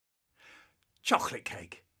Chocolate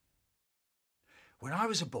cake. When I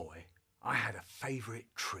was a boy, I had a favourite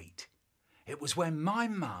treat. It was when my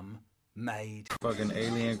mum made fucking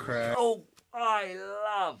alien crab. Oh, I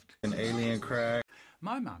loved an alien crab.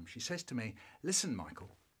 My mum, she says to me, listen,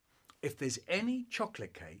 Michael, if there's any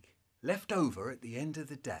chocolate cake left over at the end of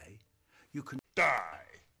the day, you can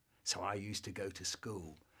die. So I used to go to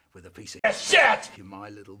school with a piece of shit in my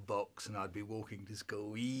little box, and I'd be walking to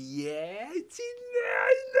school. Yeah, it's in there,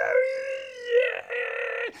 I know it,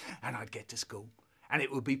 yeah. And I'd get to school, and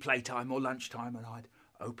it would be playtime or lunchtime, and I'd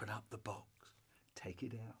open up the box, take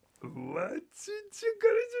it out. What's it? You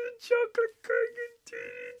got a chocolate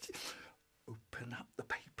cake. Open up the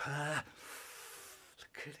paper.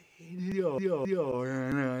 Look at it.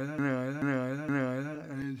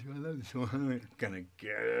 Gonna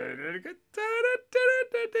get it.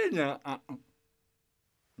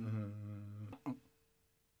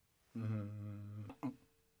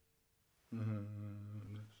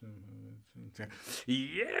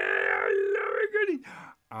 Yeah, I love it.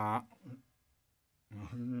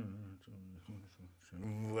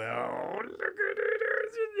 Well, look at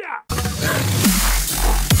it. Yeah.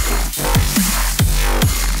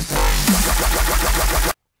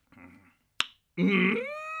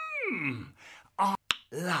 I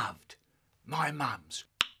loved my mum's.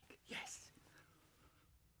 Yes.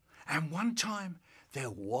 And one time there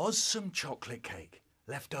was some chocolate cake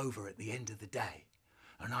left over at the end of the day,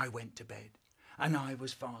 and I went to bed and I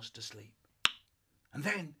was fast asleep. And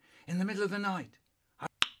then in the middle of the night,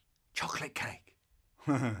 chocolate cake.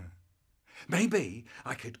 Maybe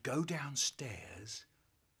I could go downstairs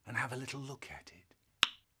and have a little look at it.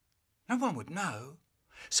 No one would know.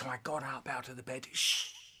 So I got up out of the bed.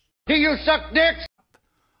 Shh. Do you suck dicks?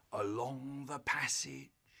 Along the passage,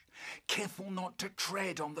 careful not to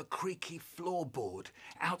tread on the creaky floorboard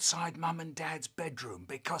outside Mum and Dad's bedroom,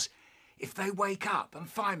 because if they wake up and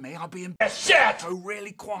find me, I'll be in shit. So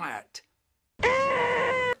really quiet.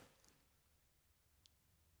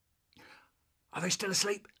 Are they still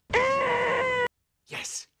asleep?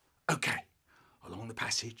 Yes. Okay. Along the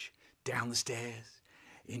passage, down the stairs,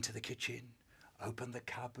 into the kitchen, open the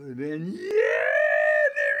cupboard, and yeah,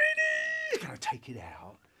 there it is. Can I take it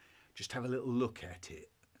out? Just have a little look at it.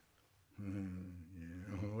 Yeah.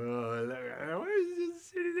 Well,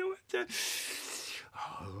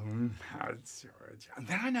 and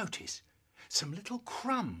then I notice some little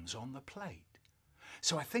crumbs on the plate.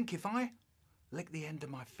 So I think if I lick the end of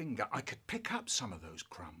my finger, I could pick up some of those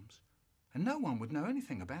crumbs, and no one would know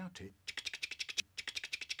anything about it.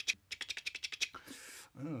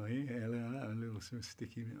 Oh yeah, a little sort of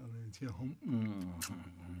sticky bit on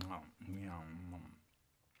there.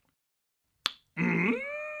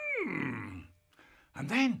 And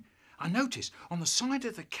then I notice on the side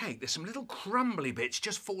of the cake there's some little crumbly bits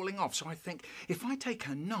just falling off. So I think if I take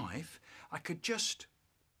a knife, I could just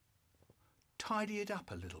tidy it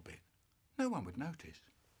up a little bit. No one would notice.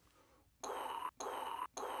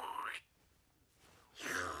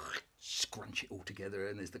 Scrunch it all together,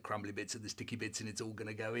 and there's the crumbly bits and the sticky bits, and it's all going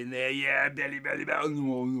to go in there. Yeah, belly, belly, belly.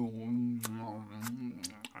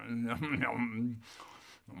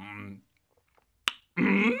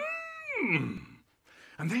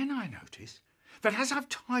 And then I notice that as I've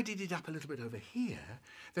tidied it up a little bit over here,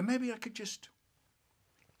 then maybe I could just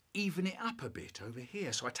even it up a bit over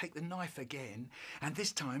here. So I take the knife again, and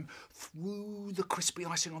this time through the crispy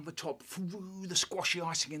icing on the top, through the squashy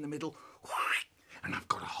icing in the middle, and I've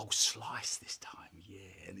got a whole slice this time,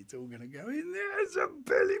 yeah, and it's all going to go in there. It's a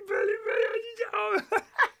belly, belly, belly.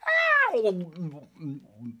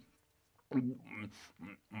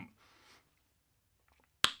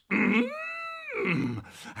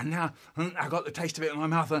 And now I got the taste of it in my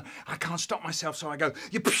mouth, and I can't stop myself, so I go,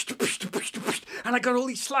 and I got all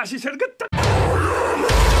these slices, and I got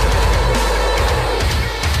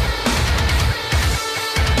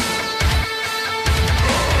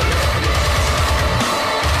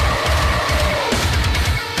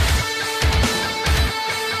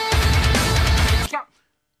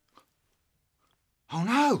Oh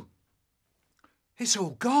no! It's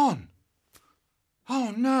all gone.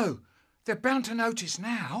 Oh no! They're bound to notice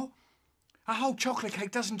now. A whole chocolate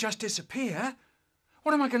cake doesn't just disappear.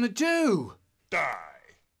 What am I going to do? Die.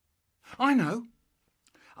 I know.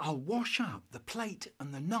 I'll wash up the plate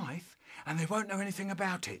and the knife, and they won't know anything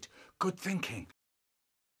about it. Good thinking.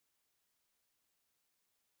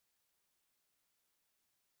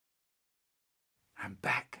 And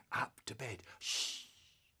back up to bed. Shh.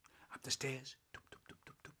 Up the stairs.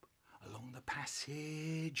 Along the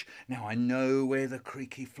passage. Now I know where the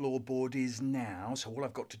creaky floorboard is now, so all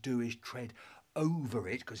I've got to do is tread over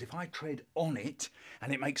it, because if I tread on it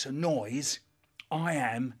and it makes a noise, I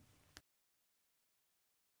am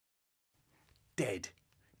dead.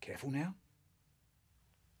 Careful now.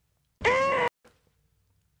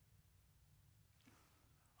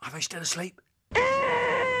 Are they still asleep?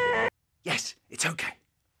 Yes, it's okay.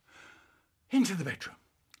 Into the bedroom,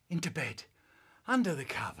 into bed, under the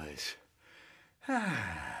covers.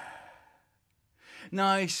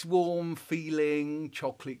 Nice warm feeling,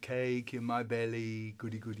 chocolate cake in my belly,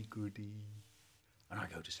 goody, goody, goody. And I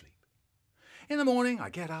go to sleep. In the morning, I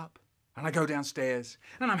get up and I go downstairs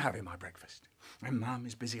and I'm having my breakfast. And Mum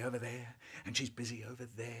is busy over there and she's busy over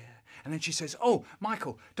there. And then she says, "Oh,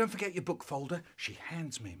 Michael, don't forget your book folder." She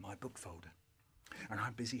hands me my book folder. And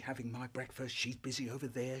I'm busy having my breakfast. She's busy over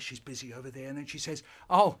there. She's busy over there. And then she says,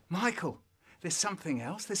 "Oh, Michael, there's something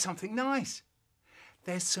else. There's something nice.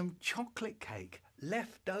 There's some chocolate cake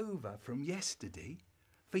left over from yesterday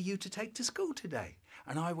for you to take to school today."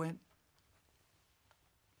 And I went,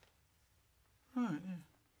 "Right, yeah."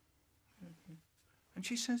 And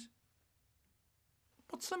she says,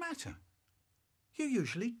 "What's the matter? You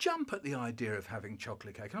usually jump at the idea of having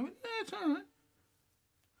chocolate cake." And I went, "No, it's all right.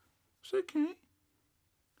 It's okay."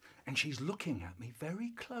 And she's looking at me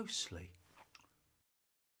very closely.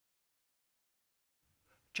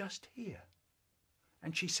 Just here.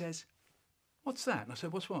 And she says, "What's that?" And I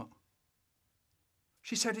said, "What's what?"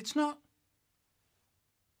 She said, "It's not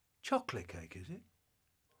chocolate cake, is it?"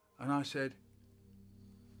 And I said,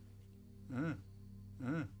 And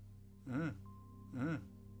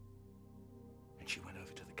she went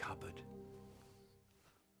over to the cupboard.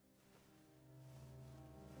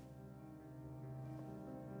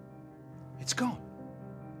 It's gone.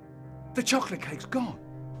 The chocolate cake's gone.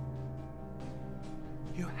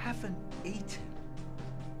 You haven't eaten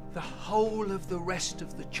the whole of the rest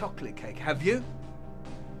of the chocolate cake, have you?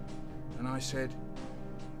 And I said,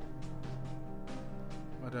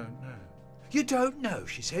 "I don't know." "You don't know,"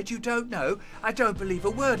 she said. "You don't know? I don't believe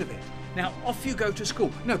a word of it. Now, off you go to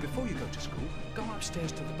school." No, before you go to school, go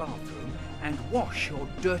upstairs to the bathroom and wash your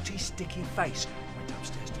dirty, sticky face. I went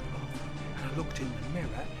upstairs to the bathroom and I looked in the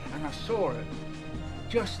mirror and I saw it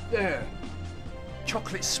just there.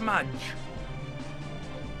 Chocolate smudge.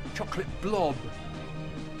 Chocolate blob.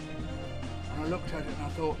 And I looked at it and I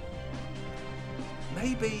thought,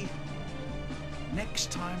 maybe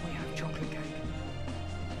next time we have chocolate cake,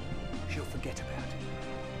 she'll forget about it.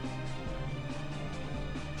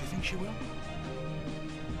 Do you think she will?